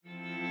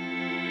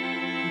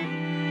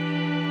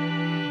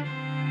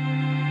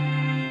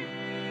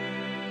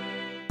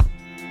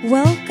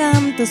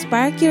Welcome to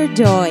Spark Your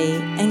Joy,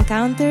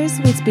 Encounters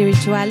with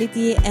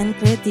Spirituality and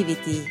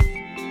Creativity,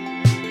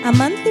 a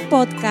monthly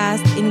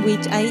podcast in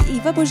which I,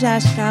 Eva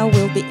Bojashka,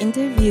 will be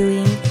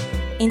interviewing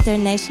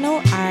international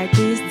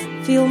artists,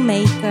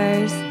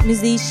 filmmakers,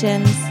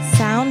 musicians,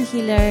 sound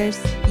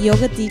healers,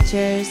 yoga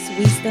teachers,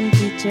 wisdom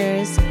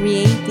teachers,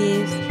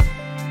 creatives,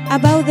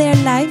 about their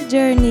life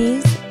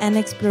journeys and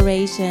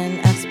exploration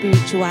of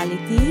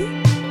spirituality,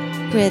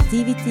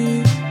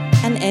 creativity,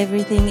 and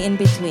everything in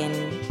between.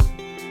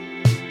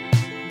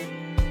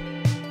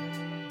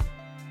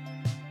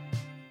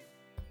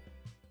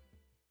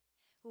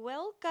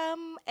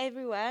 Welcome,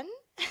 everyone.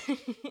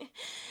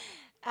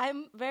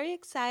 I'm very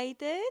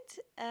excited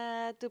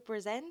to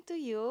present to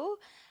you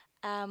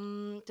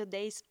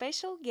today's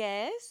special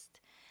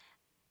guest,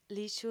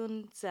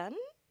 Lichun Tseng,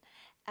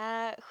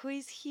 who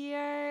is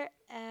here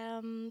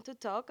to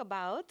talk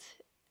about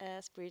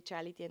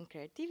spirituality and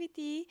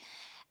creativity.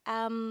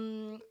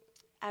 Um,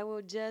 I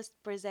will just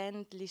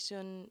present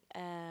Lichun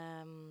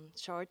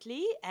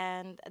shortly,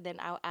 and then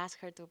I'll ask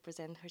her to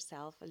present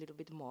herself a little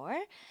bit more.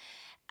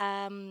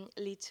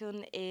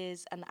 Lichun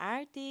is an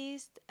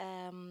artist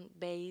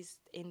based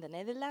in the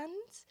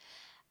Netherlands,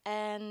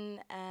 and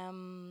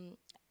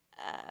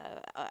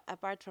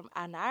apart from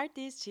an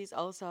artist, she's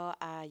also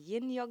a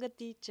yin yoga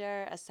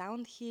teacher, a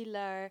sound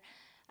healer,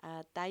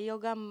 a Thai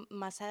yoga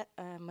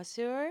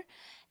masseur,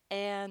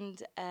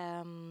 and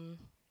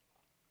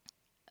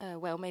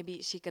well,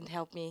 maybe she can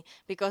help me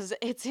because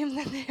it seems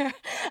that there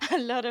are a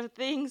lot of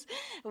things,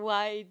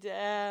 wide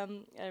a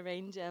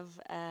range of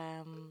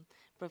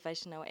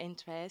professional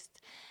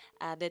interest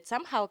that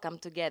somehow come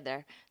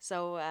together.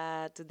 So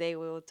today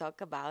we will talk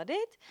about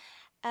it.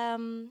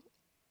 Um,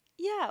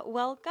 yeah,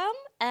 welcome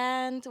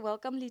and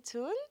welcome,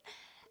 Litun.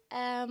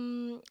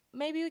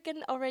 Maybe we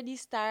can already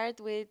start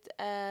with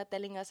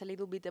telling us a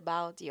little bit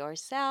about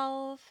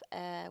yourself,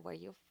 where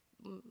you,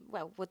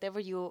 well, whatever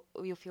you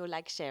feel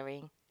like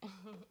sharing.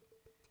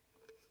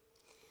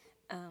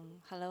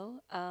 Hello,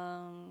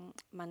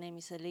 my name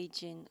is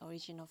Lichun,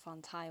 original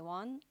from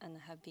Taiwan, and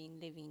have been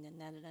living in the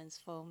Netherlands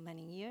for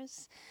many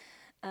years.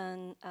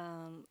 And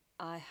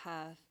I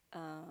have,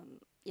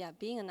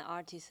 being an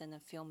artist and a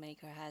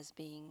filmmaker has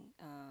been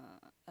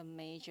a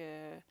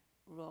major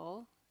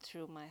role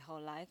through my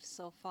whole life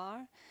so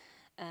far.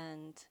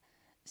 And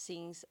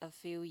since a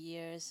few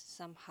years,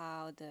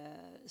 somehow the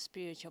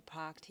spiritual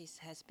practice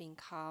has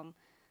become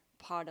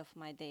part of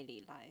my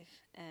daily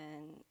life,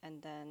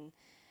 and then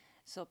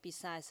so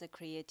besides the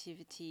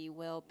creativity,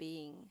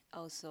 well-being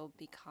also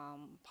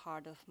become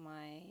part of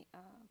my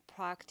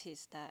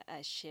practice that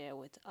I share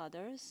with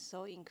others.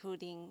 So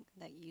including,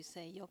 like you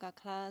say, yoga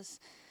class,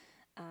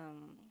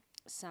 um,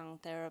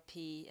 sound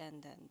therapy,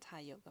 and then Thai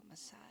yoga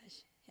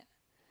massage. Yeah,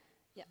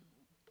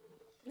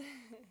 yeah.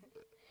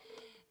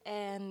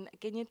 And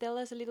can you tell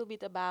us a little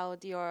bit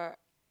about your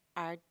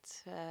art,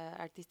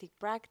 artistic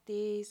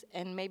practice,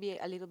 and maybe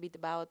a little bit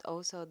about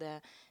also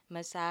the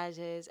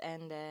massages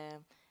and the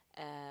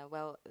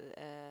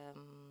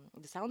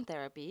sound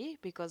therapy?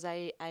 Because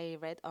I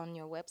read on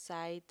your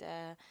website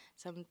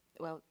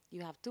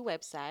you have two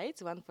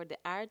websites, one for the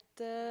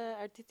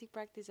artistic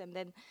practice, and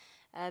then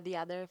the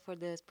other for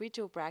the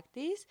spiritual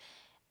practice.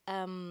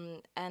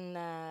 And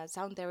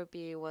sound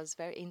therapy was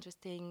very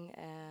interesting,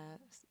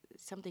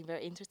 something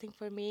very interesting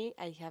for me.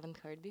 I haven't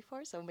heard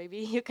before, so maybe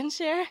you can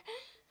share.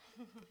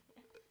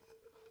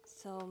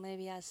 So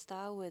maybe I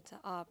start with the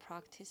art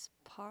practice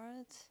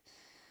part.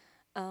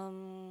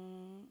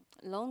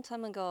 Long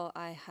time ago,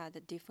 I had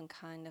a different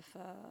kind of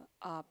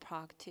art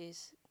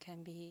practice.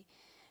 Can be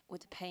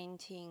with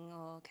painting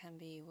or can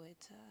be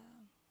with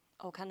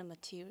all kind of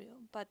material.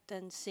 But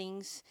then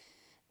since,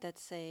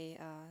 let's say,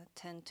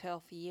 10,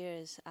 12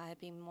 years, I've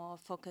been more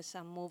focused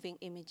on moving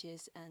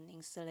images and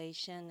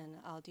installation and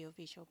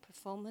audiovisual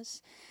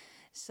performance.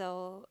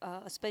 So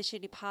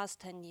especially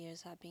past 10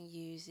 years, I've been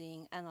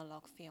using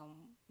analog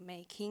film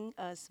making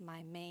as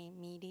my main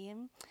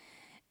medium.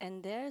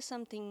 And there's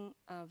something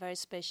very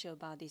special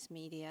about this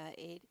media.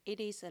 It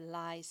is a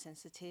light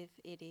sensitive,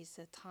 it is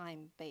a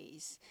time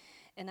based.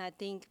 And I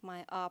think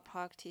my art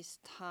practice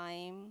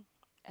time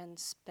and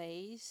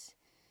space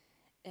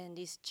and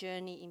this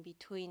journey in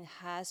between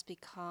has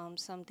become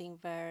something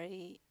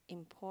very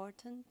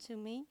important to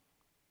me.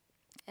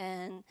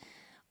 And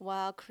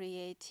while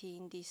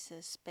creating this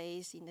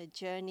space in the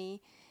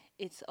journey,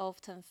 it's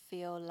often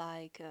feel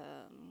like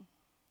a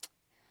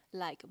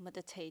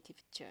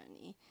meditative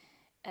journey.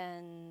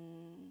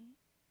 And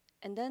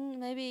and then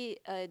maybe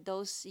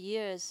those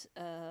years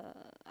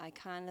I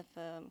kind of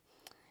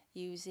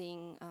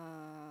using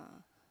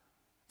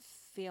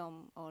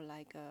film or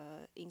like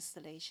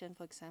installation,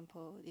 for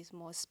example, is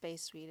more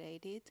space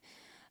related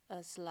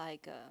as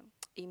like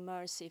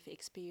immersive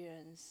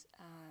experience,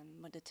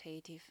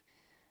 meditative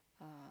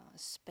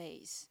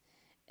space.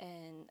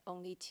 And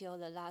only till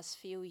the last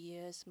few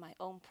years, my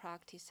own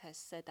practice has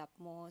set up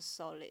more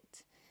solid.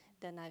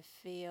 Then I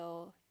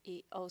feel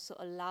it also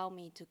allow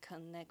me to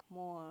connect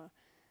more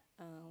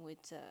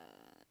with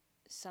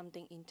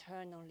something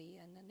internally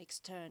and then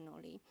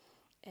externally.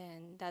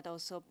 and that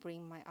also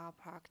bring my art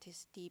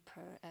practice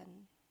deeper.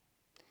 And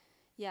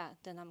yeah,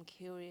 then I'm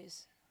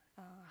curious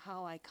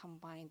how I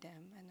combine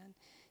them, and then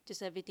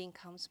just everything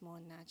comes more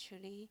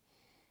naturally.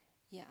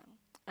 Yeah.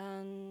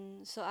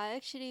 So I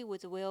actually,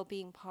 with the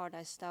well-being part,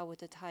 I start with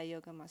the Thai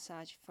yoga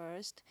massage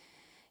first.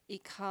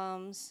 It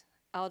comes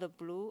out of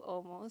blue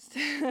almost.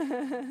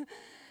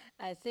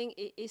 I think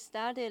it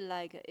started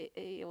like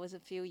it was a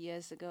few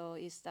years ago.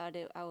 It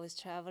started, I was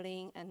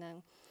traveling, and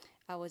then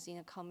I was in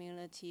a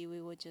community.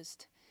 We were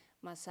just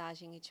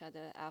massaging each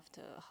other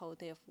after a whole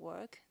day of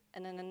work.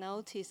 And then I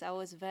noticed I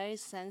was very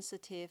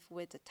sensitive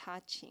with the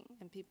touching,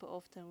 and people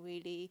often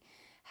really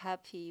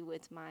happy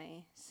with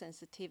my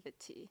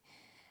sensitivity.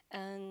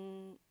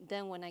 And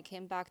then when I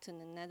came back to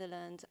the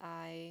Netherlands,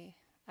 I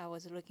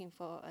was looking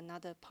for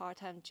another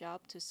part-time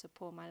job to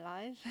support my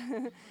life.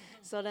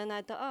 So then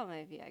I thought, oh,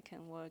 maybe I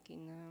can work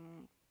in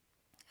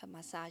a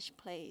massage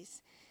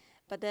place.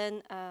 But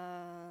then,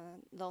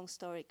 long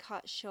story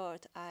cut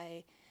short,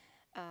 uh,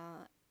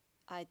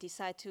 I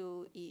decide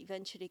to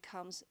eventually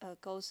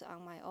goes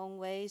on my own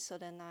way. So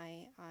then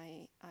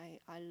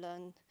I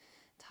learned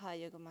Thai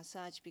yoga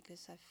massage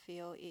because I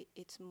feel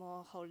it's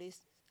more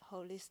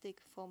holistic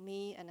for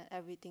me, and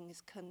everything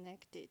is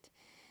connected,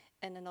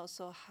 and then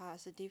also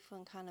has a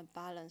different kind of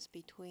balance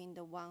between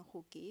the one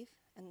who give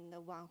and the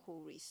one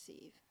who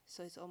receive.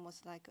 So it's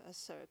almost like a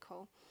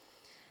circle.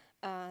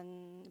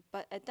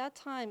 But at that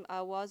time,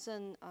 I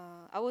wasn't.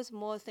 I was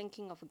more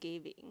thinking of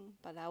giving,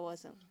 but I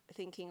wasn't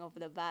thinking of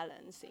the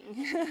balancing.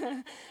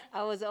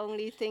 I was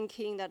only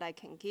thinking that I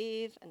can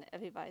give, and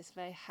everybody's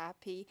very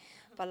happy,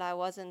 but I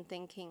wasn't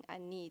thinking I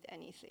need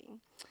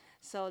anything.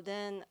 So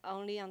then,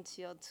 only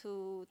until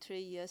 2, 3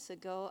 years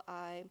ago,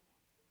 I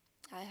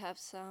have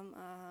some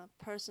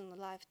personal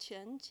life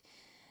change.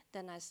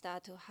 Then I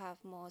start to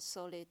have more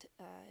solid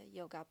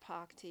yoga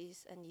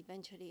practice, and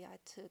eventually I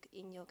took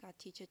in yoga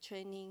teacher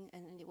training,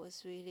 and it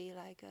was really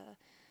like a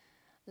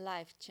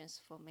life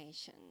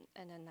transformation.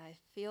 And then I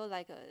feel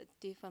like a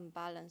different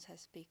balance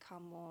has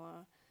become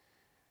more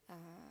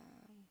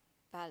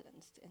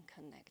balanced and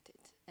connected.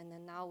 And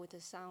then now with the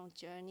sound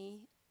journey,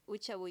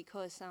 which we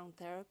call sound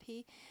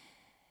therapy,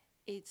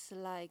 it's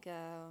like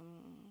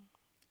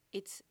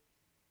it's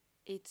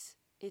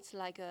it's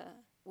like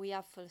we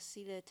are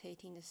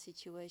facilitating the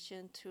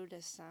situation through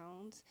the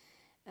sounds,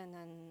 and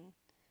then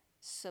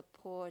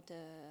support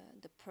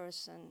the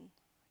person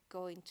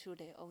going through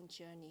their own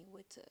journey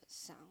with the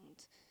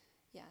sound.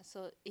 Yeah,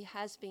 so it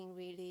has been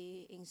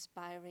really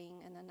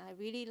inspiring, and then I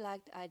really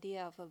like the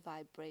idea of a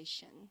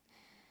vibration.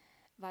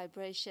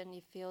 Vibration,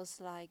 it feels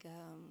like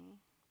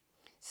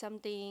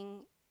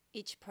something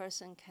each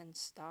person can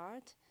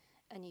start,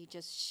 and you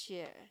just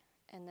share,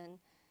 and then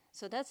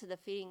so that's the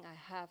feeling I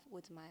have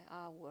with my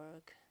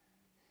artwork,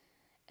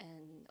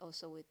 and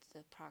also with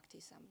the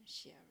practice I'm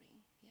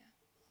sharing.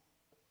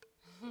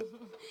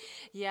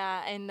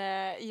 Yeah, and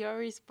your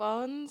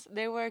response,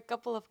 there were a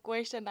couple of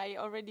questions I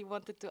already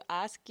wanted to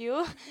ask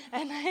you,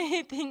 and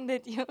I think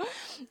that you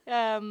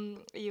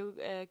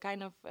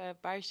kind of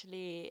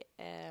partially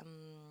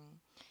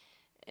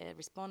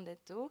responded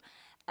to.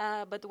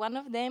 But one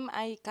of them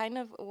I kind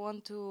of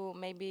want to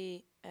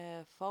maybe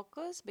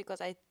focus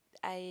because I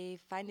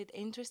find it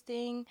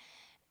interesting.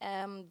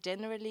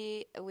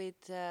 Generally,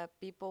 with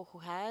people who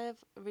have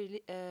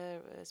really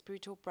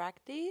spiritual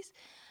practice,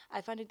 I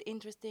find it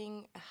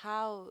interesting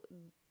how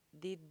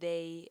did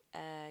they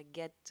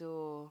get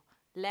to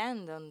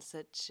land on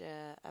such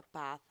a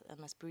path,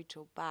 on a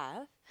spiritual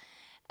path.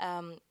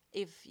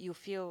 If you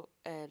feel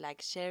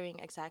like sharing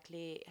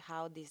exactly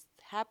how this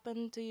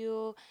happened to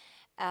you,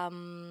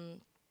 um,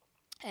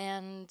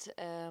 and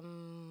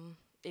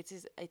it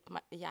is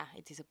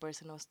a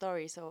personal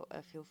story, so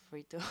feel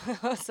free to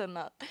also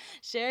not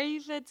share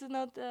if it's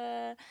not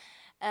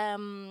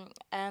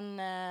and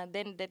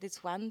then that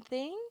is one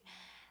thing,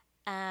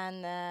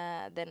 and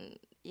then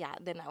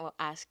I will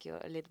ask you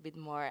a little bit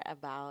more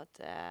about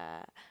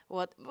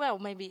what, well,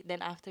 maybe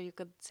then after you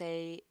could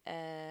say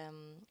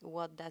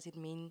what does it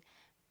mean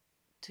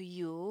to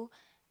you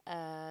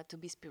to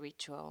be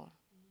spiritual.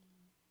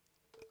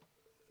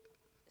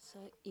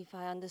 So if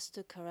I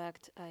understood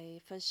correct, I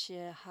first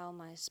share how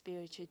my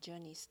spiritual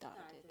journey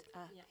started.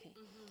 Okay.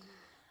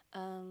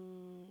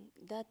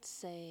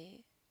 That's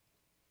a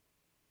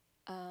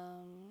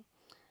um,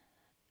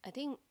 I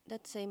think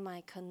let's say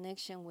my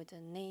connection with the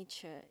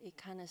nature, it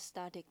kind of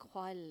started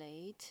quite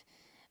late,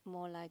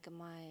 more like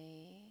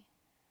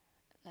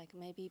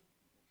maybe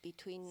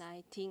between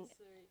 19. Sorry.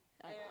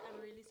 I'm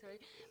really sorry.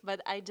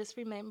 But I just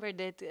remembered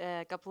that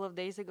a couple of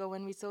days ago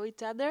when we saw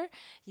each other,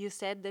 you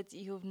said that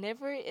you've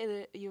never,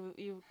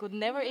 you could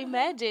never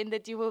imagine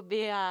that you will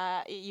be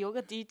a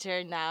yoga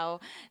teacher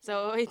now.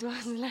 So it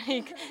was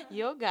like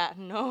yoga,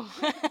 no.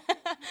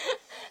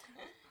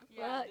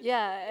 Well,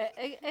 yeah,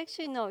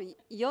 actually, no.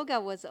 Yoga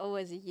was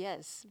always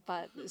yes,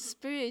 but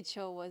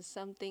spiritual was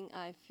something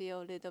I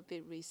feel a little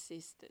bit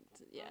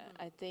resistant. Yeah,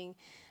 I think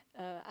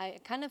I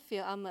kind of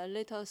feel I'm a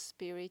little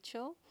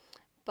spiritual,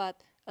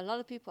 but a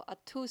lot of people are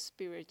too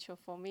spiritual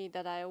for me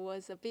that I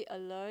was a bit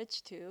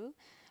allergic to.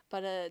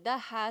 but that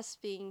has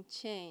been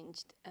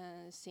changed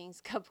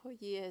since couple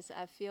years.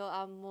 I feel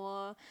I'm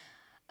more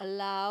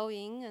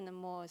allowing and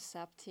more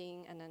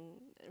accepting and then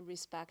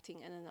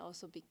respecting, and then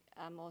also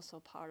I'm also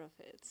part of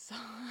it. So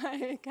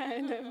I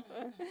kind of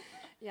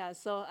yeah.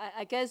 So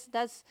I guess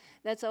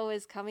that's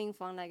always coming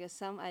from like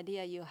some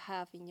idea you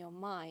have in your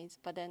mind,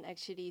 but then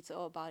actually it's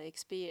all about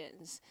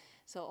experience.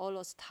 So all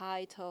those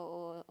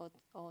title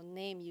or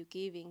name you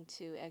giving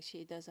to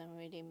actually doesn't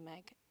really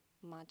make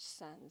much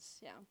sense.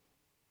 Yeah.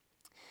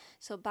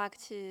 So back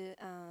to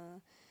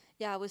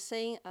yeah, I was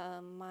saying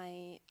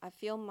I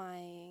feel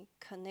my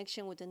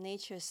connection with the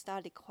nature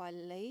started quite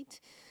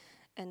late,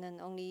 and then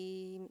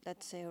only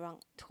let's say around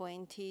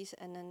 20s,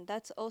 and then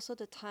that's also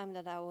the time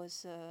that I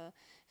was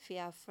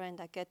via a friend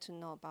I get to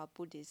know about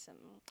Buddhism.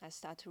 I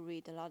start to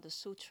read a lot of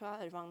sutra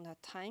around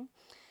that time,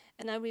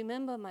 and I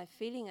remember my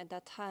feeling at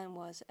that time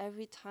was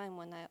every time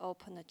when I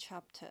open a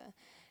chapter,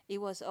 it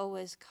was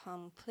always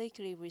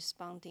completely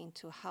responding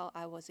to how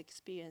I was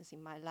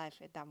experiencing my life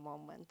at that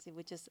moment. It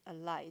was just a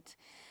light.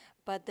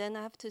 But then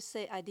I have to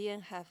say, I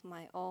didn't have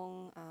my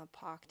own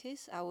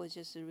practice. I was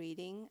just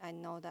reading. I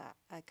know that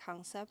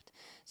concept.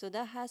 So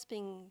that has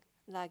been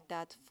like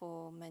that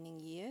for many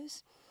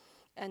years.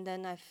 And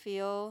then I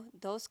feel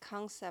those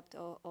concepts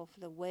of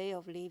the way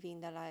of living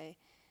that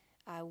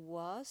I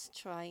was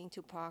trying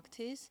to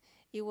practice,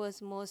 it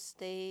was more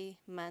stay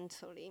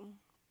mentally.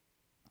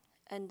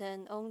 And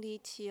then only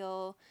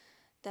till,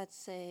 let's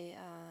say,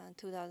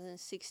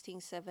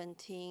 2016,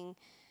 17,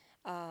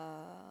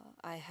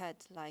 I had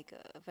like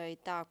a very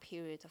dark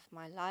period of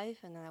my life,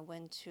 and then I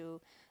went to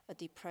a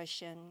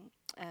depression,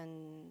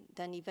 and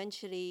then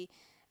eventually,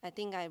 I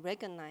think I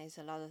recognized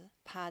a lot of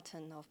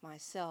pattern of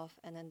myself,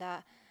 and then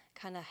that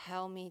kind of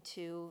helped me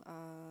to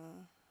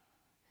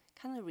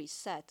kind of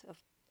reset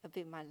a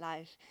bit my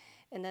life,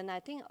 and then I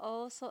think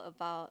also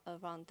about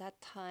around that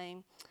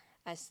time,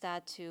 I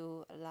start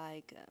to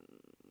like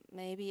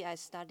maybe I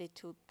started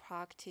to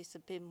practice a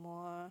bit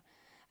more.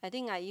 I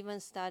think I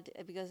even started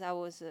because I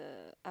was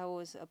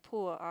a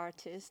poor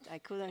artist. I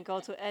couldn't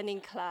go to any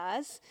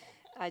class.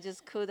 I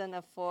just couldn't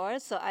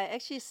afford. So I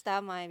actually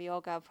start my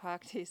yoga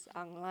practice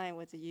online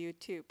with a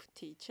YouTube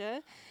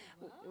teacher,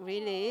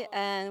 really.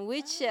 And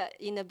which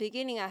in the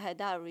beginning I had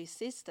that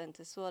resistance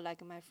as well.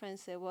 Like my friend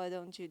said, why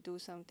don't you do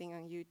something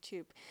on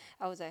YouTube?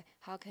 I was like,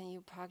 how can you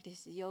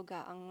practice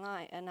yoga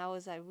online? And I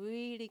was like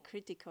really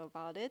critical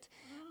about it.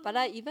 But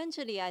I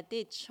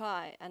did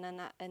try, and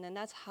then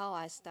that's how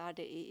I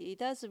started. It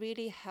does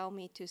really help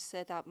me to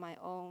set up my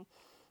own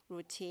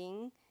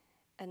routine,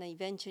 and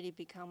eventually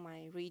become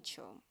my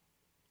ritual.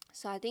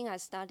 So I think I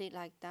started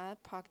like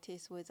that,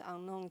 practice with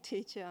unknown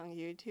teacher on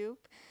YouTube,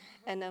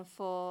 and then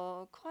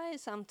for quite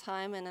some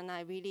time, and then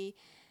I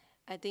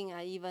think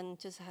I even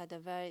just had a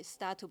very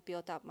start to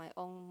build up my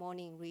own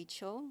morning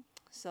ritual.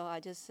 So I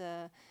just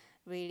I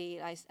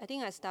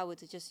think I start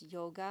with just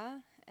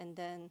yoga, and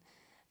then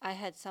I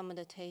had some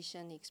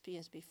meditation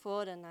experience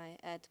before, then I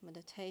add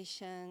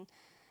meditation,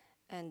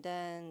 and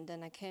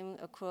then I came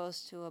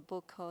across to a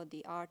book called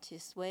The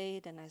Artist's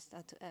Way. Then I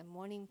started to add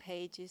morning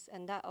pages,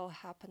 and that all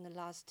happened the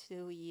last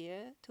 2,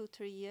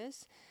 3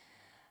 years.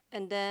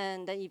 And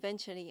then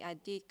eventually I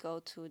did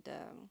go to the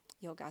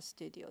yoga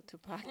studio to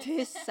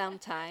practice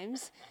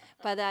sometimes.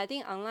 But I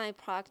think online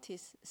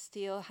practice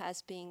still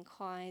has been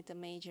quite a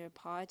major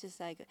part. It's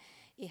like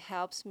it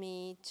helps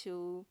me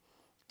to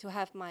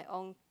have my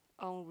own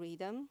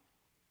rhythm.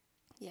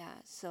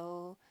 Yeah,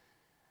 so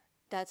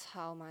that's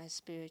how my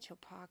spiritual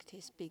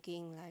practice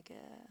begin like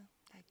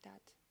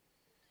that.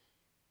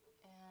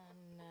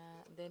 And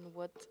then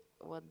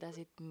what does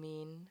it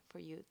mean for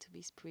you to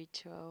be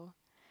spiritual?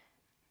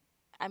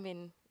 I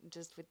mean,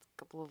 just with a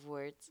couple of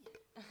words.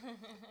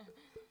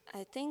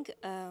 I think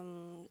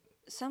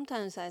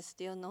sometimes I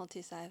still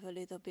notice I have a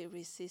little bit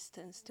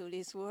resistance to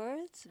these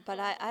words, but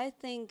I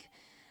think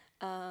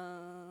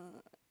uh,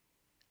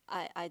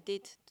 I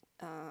did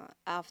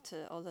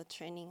after all the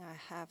training I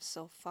have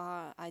so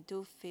far. I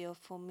do feel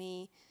for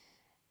me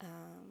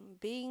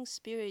being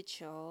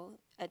spiritual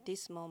at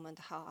this moment,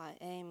 how I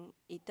am,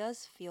 it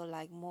does feel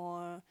like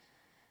more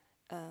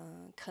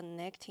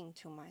connecting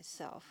to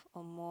myself,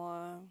 or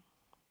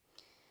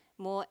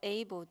more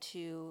able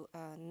to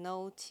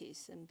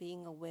notice and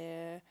being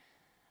aware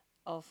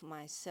of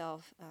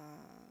myself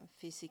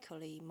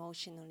physically,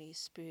 emotionally,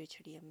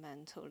 spiritually, and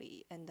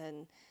mentally, and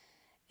then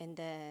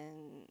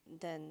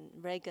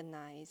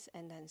recognize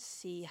and then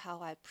see how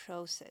I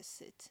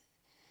process it.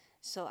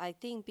 So I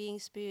think being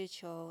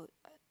spiritual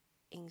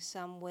in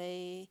some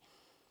way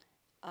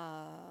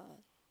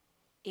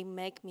it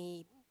make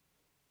me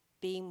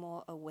being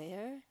more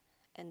aware,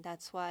 and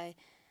that's why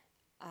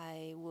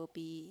I will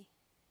be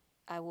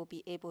I will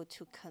be able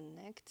to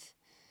connect,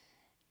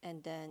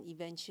 and then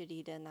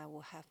eventually then I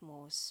will have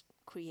more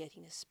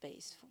creating a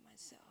space for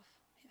myself.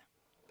 Yeah.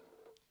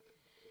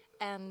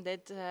 And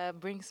that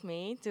brings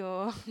me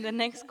to the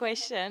next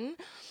question.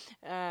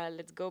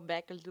 Let's go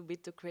back a little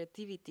bit to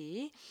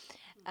creativity.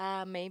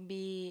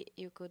 Maybe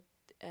you could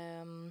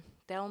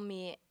tell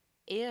me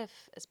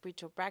if a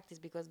spiritual practice,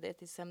 because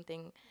that is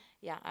something,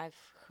 yeah, I've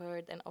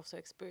heard and also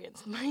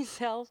experienced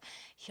myself,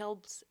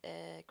 helps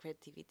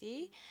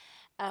creativity.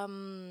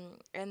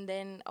 And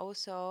then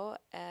also,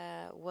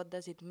 what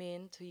does it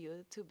mean to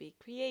you to be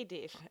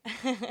creative?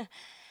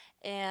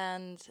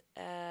 And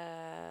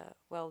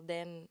well,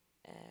 then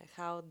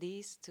how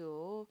these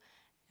two,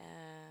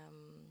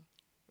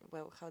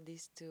 how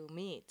these two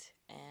meet,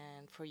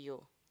 and for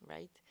you,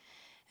 right?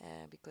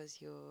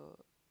 Because you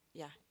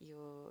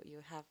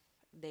have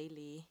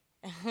daily.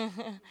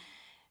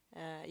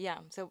 Yeah,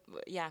 so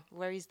yeah,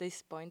 where is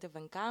this point of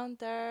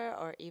encounter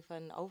or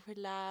even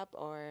overlap,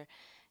 or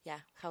yeah,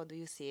 how do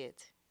you see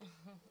it?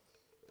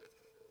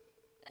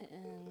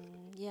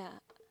 And yeah,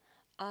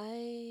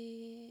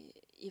 I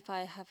if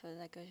I have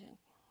like a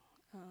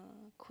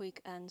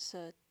quick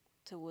answer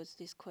towards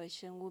this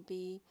question would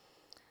be,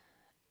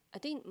 I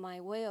think my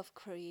way of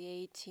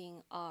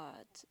creating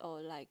art,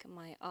 or like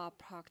my art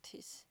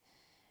practice,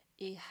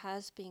 it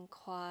has been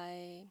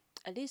quite,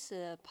 at least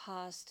the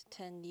past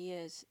 10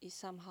 years, it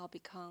somehow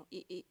become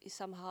it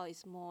somehow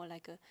is more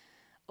like a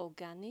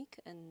organic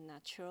and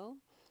natural.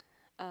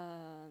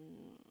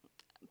 um,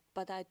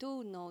 but I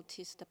do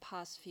notice the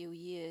past few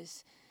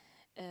years,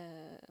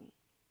 uh,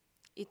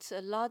 it's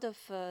a lot of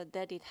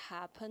that it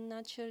happened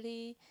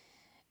naturally,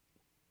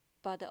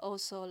 but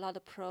also a lot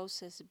of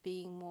process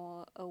being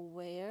more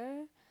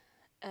aware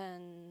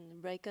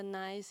and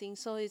recognizing.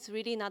 So it's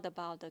really not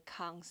about the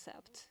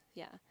concept,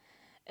 yeah,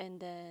 and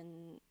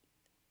then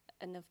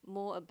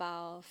more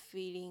about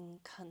feeling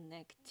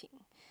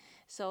connecting.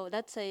 So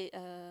let's say,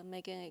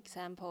 make an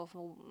example of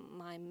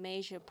my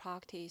major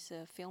practice,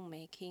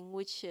 filmmaking,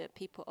 which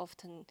people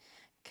often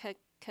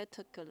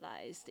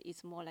categorized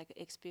is more like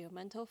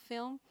experimental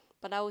film.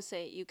 But I would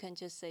say you can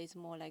just say it's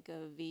more like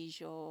a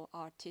visual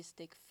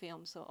artistic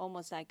film, so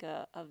almost like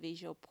a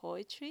visual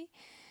poetry.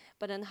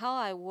 But then how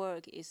I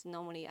work is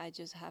normally I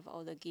just have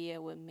all the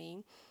gear with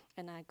me,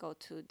 and I go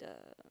to the,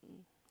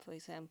 for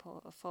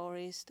example, a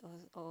forest,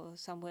 or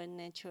somewhere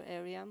nature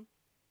area.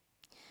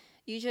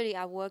 Usually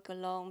I work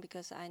alone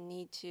because I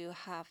need to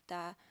have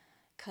that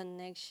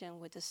connection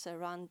with the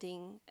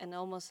surrounding, and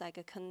almost like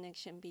a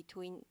connection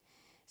between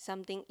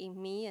something in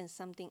me and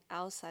something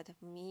outside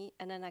of me.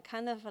 And then I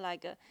kind of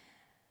like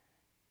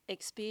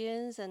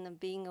experience and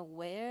being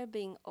aware,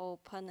 being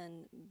open,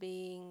 and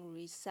being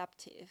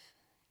receptive.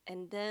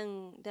 And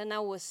then I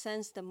will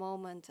sense the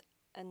moment,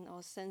 and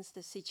or sense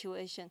the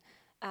situation.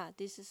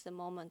 This is the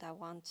moment I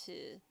want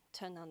to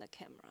turn on the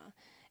camera,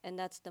 and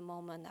that's the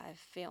moment I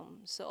film.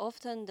 So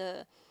often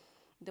the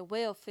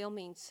way of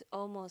filming is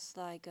almost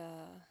like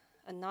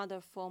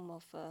another form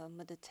of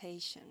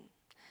meditation.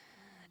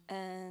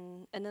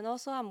 And then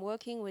also I'm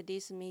working with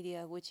this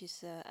media, which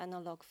is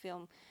analog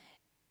film.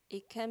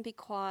 It can be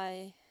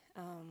quite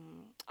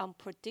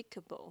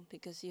unpredictable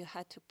because you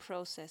had to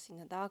process in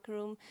a dark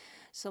room,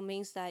 so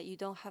means that you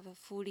don't have a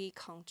fully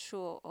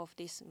control of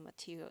this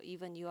material.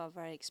 Even you are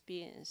very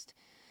experienced,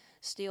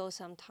 still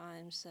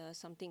sometimes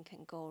something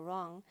can go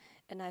wrong.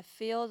 And I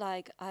feel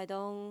like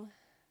I'm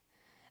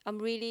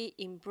really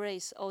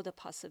embrace all the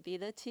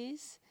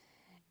possibilities,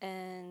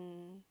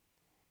 and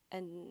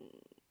and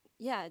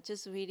yeah,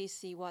 just really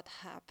see what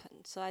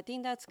happened. So I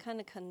think that's kind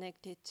of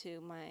connected to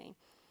my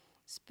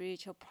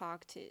spiritual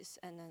practice,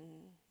 and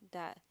then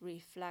that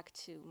reflect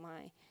to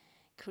my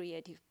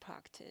creative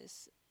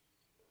practice.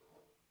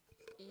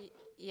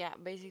 Yeah,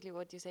 basically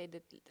what you say,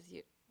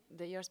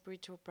 that your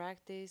spiritual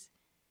practice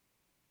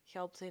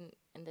helps in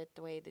that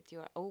way, that you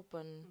are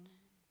open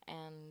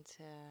and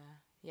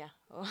yeah,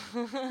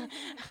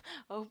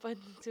 open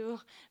to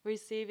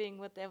receiving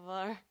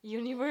whatever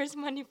universe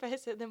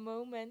manifests at the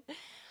moment.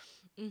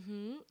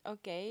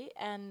 Okay,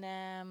 and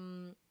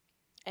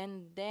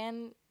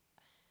then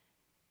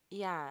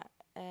yeah,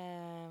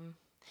 um,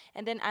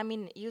 and then I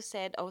mean, you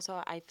said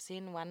also I've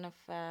seen one of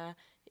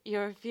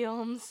your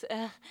films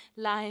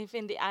live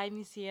in the Eye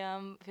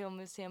Museum, Film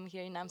Museum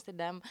here in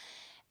Amsterdam.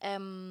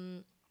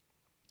 Um,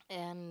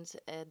 and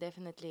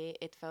definitely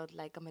it felt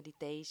like a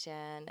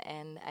meditation,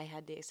 and I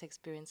had this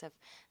experience of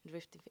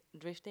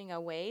drifting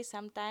away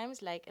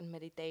sometimes, like in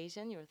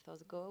meditation your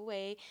thoughts go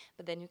away,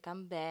 but then you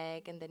come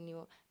back and then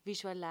you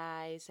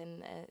visualize,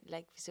 and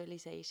like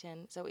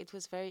visualization. So it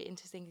was very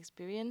interesting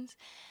experience,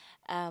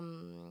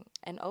 and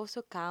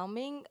also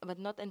calming, but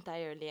not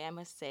entirely, I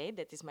must say.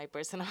 That is my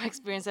personal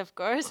experience, of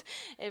course.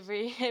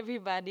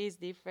 Everybody is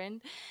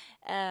different.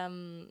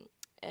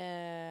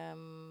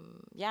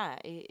 um, yeah,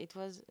 it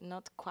was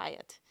not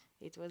quiet.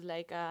 It was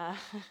like a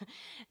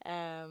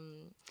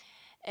um,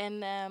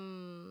 and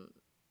um,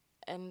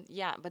 and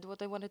yeah. But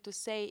what I wanted to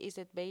say is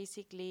that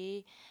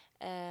basically,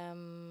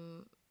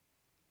 um,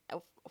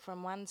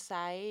 from one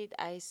side,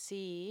 I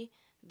see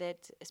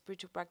that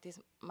spiritual practice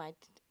might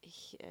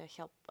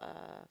help.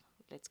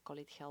 Let's call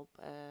it help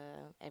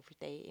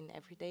everyday in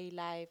everyday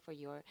life, for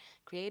your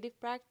creative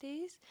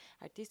practice,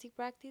 artistic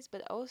practice,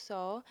 but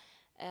also,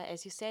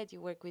 as you said,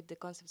 you work with the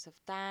concepts of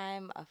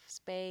time, of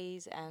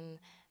space, and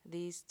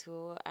these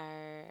two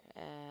are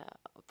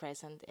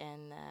present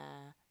in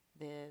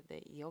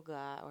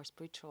yoga or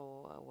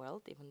spiritual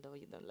world, even though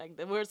you don't like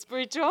the word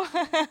spiritual.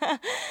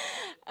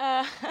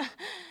 uh,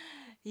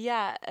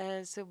 yeah,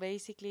 so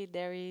basically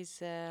there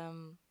is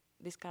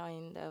this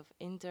kind of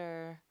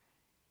inter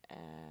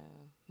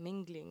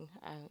mingling,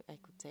 I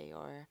could say,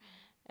 or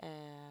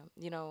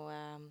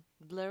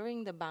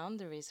blurring the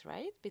boundaries,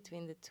 right,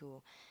 between the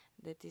two.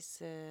 That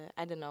is,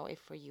 I don't know if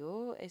for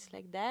you it's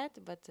like that,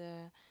 but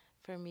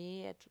for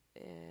me,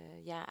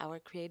 yeah, our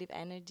creative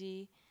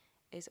energy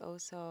is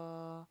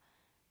also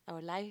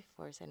our life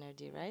force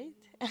energy, right?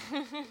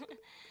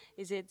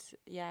 Is it?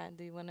 Yeah.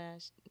 Do you wanna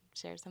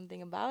share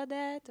something about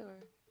that,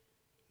 or?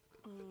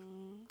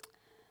 Mm,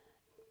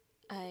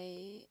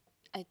 I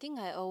I think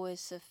I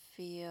always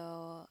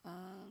feel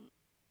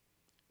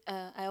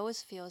I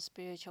always feel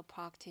spiritual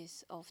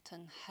practice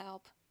often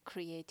help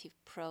creative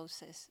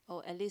process,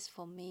 or at least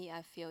for me,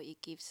 I feel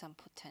it gives some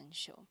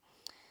potential.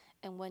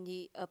 And when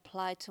you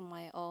apply to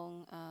my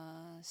own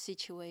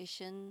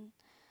situation,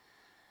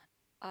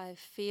 I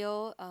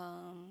feel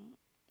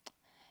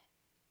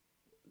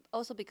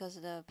also because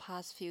the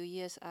past few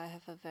years I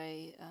have a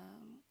very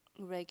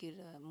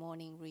regular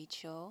morning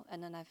ritual,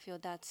 and then I feel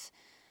that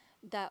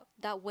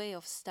way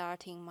of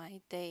starting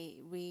my day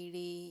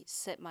really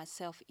set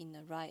myself in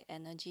the right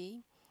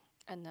energy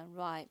and the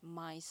right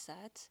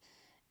mindset,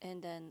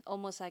 and then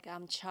almost like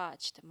I'm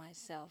charged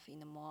myself in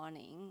the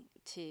morning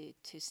to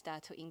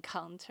start to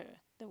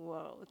encounter the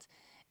world,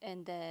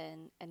 and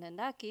then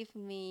that give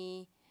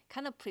me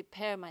kind of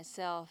prepare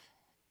myself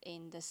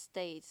in the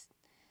states,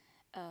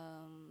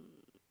 um,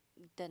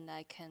 then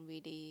I can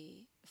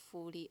really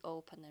fully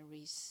open and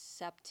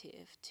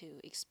receptive to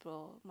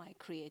explore my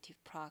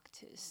creative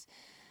practice.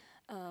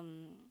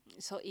 um,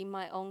 so in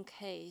my own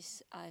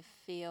case, I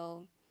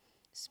feel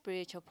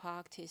spiritual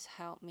practice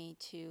helped me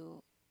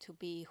to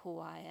be who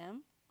I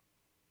am,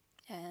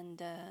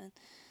 and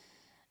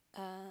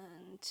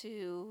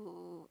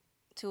to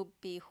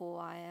be who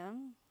I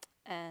am,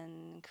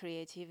 and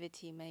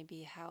creativity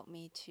maybe help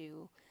me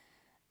to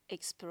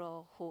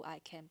explore who I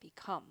can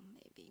become.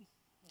 Maybe,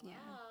 yeah.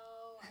 Wow,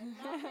 I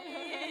love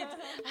it.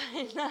 I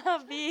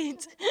love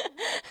it.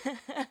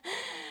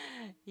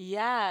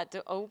 Yeah,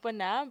 to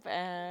open up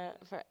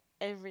for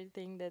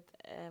everything that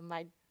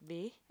might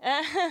be.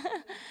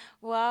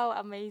 Wow,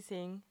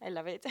 amazing. I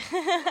love it.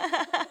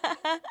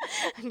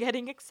 I'm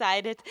getting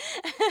excited.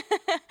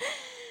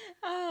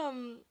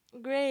 um,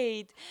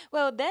 Great.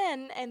 Well,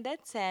 then, in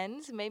that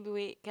sense, maybe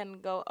we can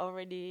go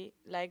already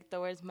like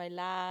towards my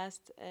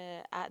last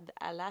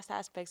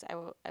aspects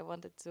I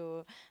wanted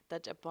to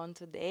touch upon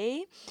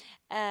today.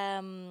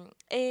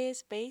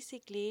 Is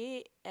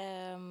basically,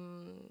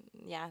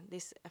 yeah,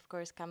 this of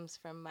course comes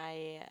from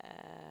my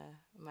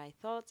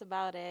thoughts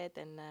about it,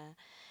 and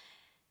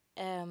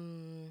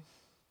um,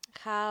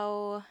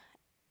 how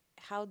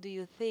how do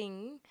you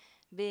think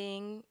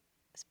being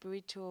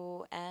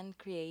spiritual and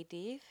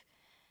creative,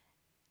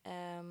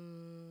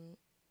 um,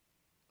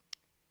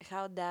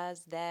 how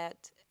does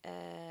that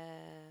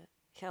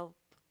help,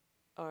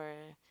 or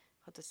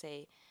how to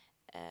say,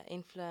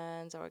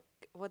 influence, or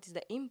what is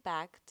the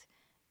impact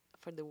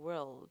for the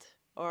world?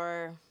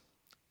 Or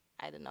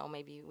I don't know,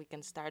 maybe we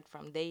can start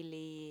from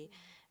daily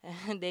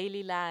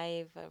daily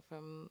life,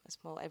 from a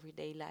small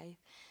everyday life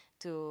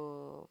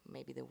to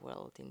maybe the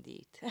world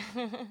indeed.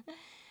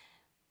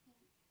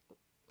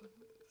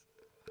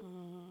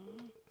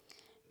 Mm,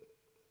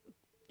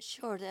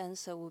 Short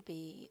answer would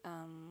be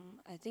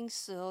I think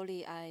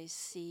slowly I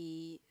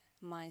see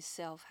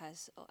myself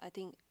as, I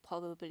think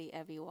probably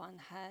everyone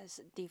has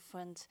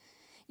different.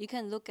 You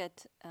can look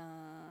at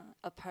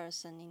a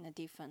person in a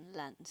different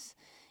lens.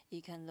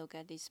 You can look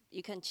at this.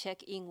 You can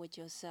check in with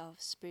yourself,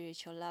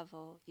 spiritual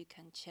level. You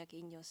can check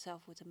in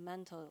yourself with a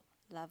mental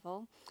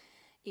level,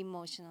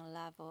 emotional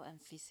level, and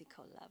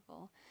physical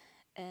level.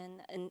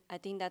 And I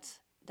think that's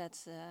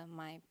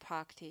my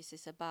practice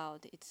is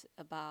about. It's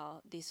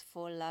about these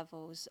four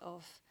levels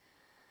of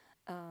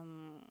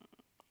um,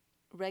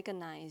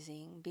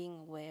 recognizing, being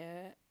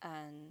aware,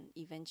 and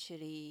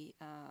eventually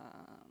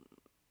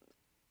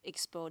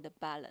explore the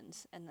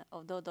balance. And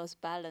although those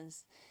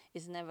balance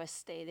is never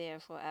stay there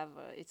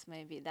forever, it's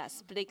maybe that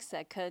split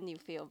second you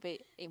feel a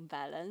bit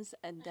imbalance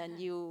and then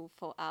you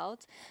fall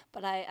out.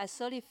 But I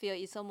slowly feel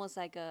it's almost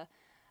like a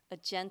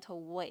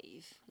gentle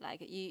wave.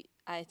 Like you,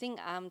 I think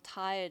I'm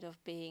tired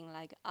of being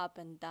like up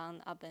and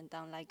down,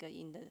 like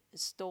in the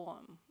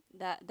storm.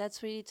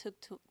 That's really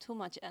took too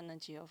much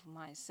energy of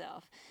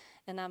myself,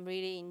 and I'm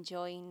really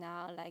enjoying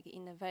now, like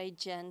in a very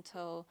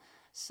gentle,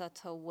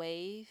 subtle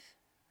wave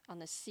on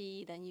the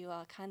sea. Then you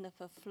are kind of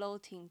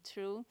floating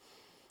through,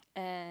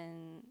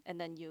 and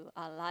then you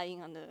are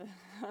lying on the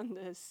on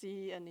the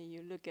sea, and then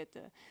you look at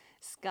the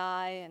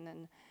sky, and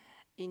then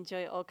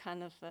enjoy all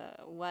kind of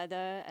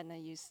weather, and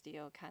then you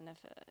still kind of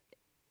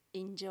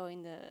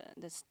enjoying the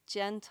this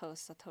gentle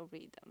subtle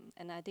rhythm.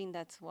 And I think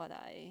that's what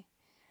I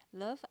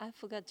love. I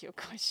forgot your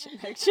question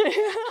actually.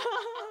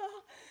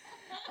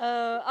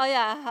 Oh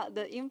yeah,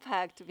 the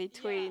impact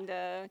between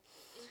the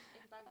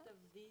Impact of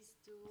these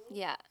two.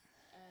 yeah.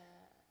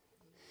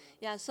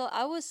 Yeah, so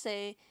I would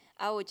say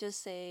I would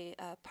just say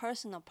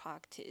personal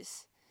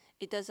practice.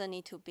 It doesn't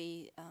need to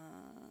be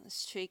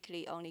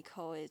strictly only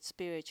call it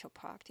spiritual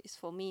practice.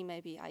 For me,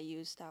 maybe I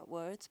use that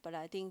words, but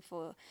I think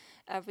for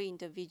every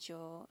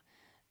individual,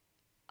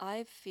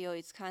 I feel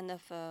it's kind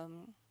of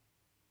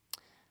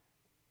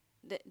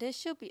there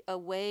should be a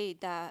way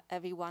that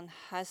everyone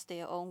has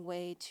their own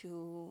way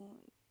to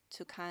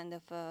kind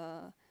of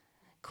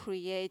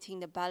creating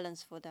the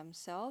balance for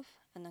themselves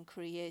and then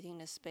creating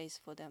the space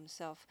for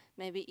themselves.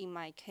 Maybe in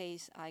my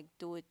case, I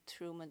do it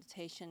through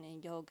meditation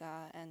and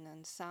yoga and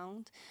then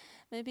sound.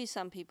 Maybe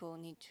some people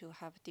need to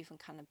have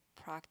different kind of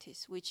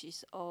practice, which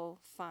is all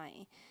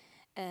fine.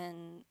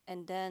 And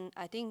then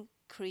I think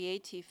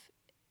creativity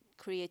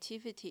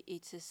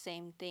is the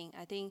same thing.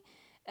 I think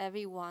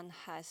everyone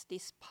has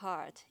this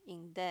part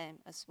in them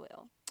as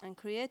well. And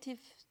creative,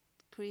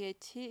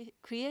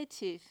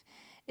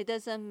 it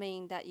doesn't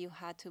mean that you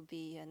had to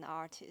be an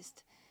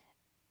artist.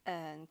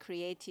 And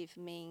creative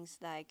means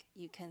like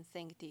you can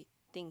think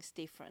things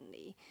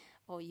differently,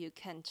 or you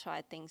can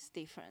try things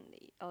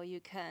differently, or you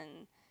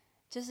can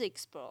just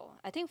explore.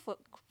 I think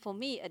for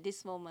me at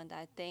this moment,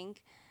 I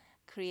think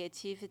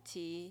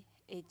creativity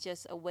is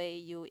just a way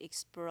you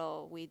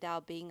explore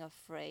without being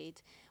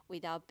afraid,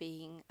 without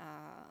being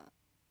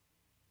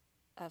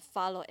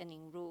follow any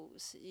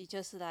rules. You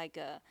just like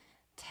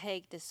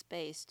take the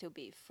space to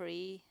be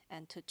free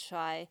and to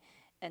try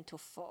and to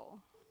fall.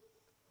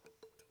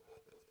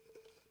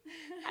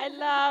 I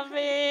love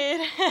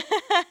it.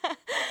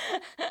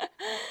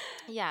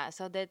 Yeah,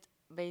 so that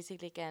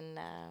basically can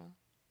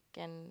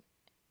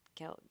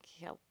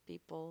help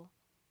people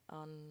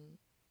on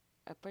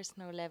a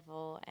personal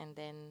level, and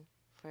then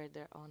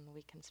further on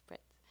we can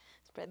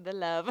spread the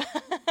love.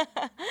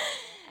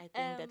 I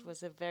think that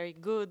was a very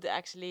good,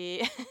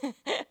 actually,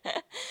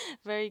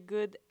 very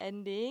good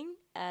ending.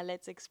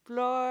 Let's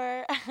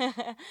explore,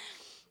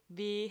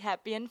 be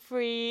happy and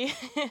free.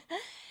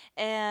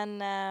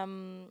 And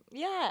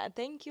yeah,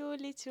 thank you,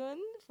 Lichun,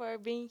 for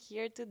being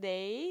here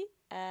today.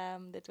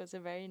 That was a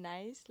very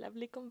nice,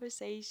 lovely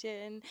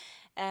conversation,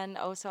 and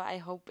also I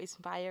hope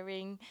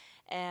inspiring.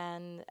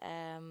 And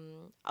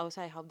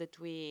also I hope that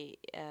we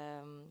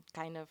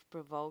kind of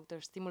provoked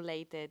or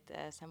stimulated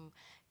some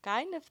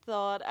kind of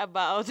thought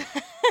about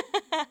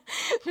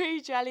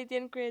spirituality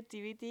and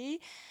creativity.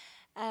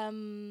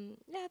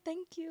 Yeah,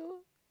 thank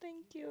you,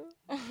 thank you,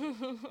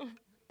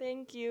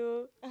 thank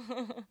you.